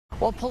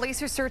Well,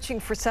 police are searching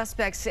for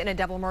suspects in a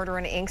double murder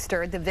in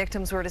Inkster. The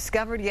victims were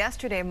discovered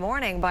yesterday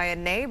morning by a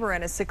neighbor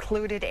in a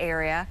secluded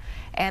area,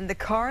 and the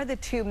car the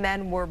two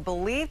men were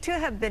believed to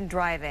have been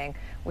driving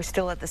was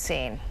still at the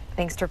scene.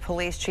 Inkster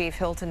Police Chief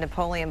Hilton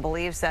Napoleon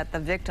believes that the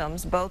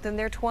victims, both in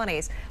their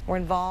 20s, were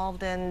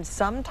involved in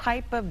some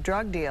type of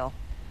drug deal.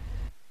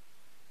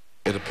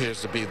 It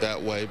appears to be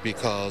that way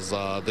because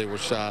they were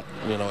shot,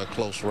 at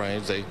close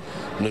range. They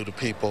knew the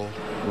people.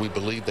 We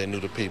believe they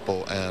knew the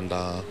people, and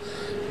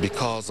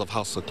because of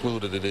how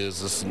secluded it is,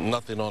 there's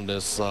nothing on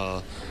this.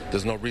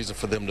 There's no reason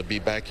for them to be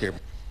back here.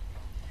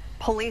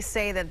 Police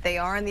say that they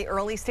are in the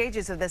early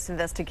stages of this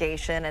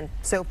investigation, and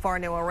so far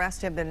no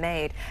arrests have been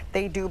made.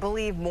 They do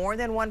believe more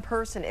than one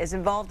person is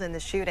involved in the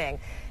shooting.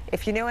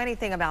 If you know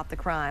anything about the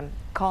crime,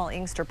 call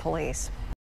Inkster Police.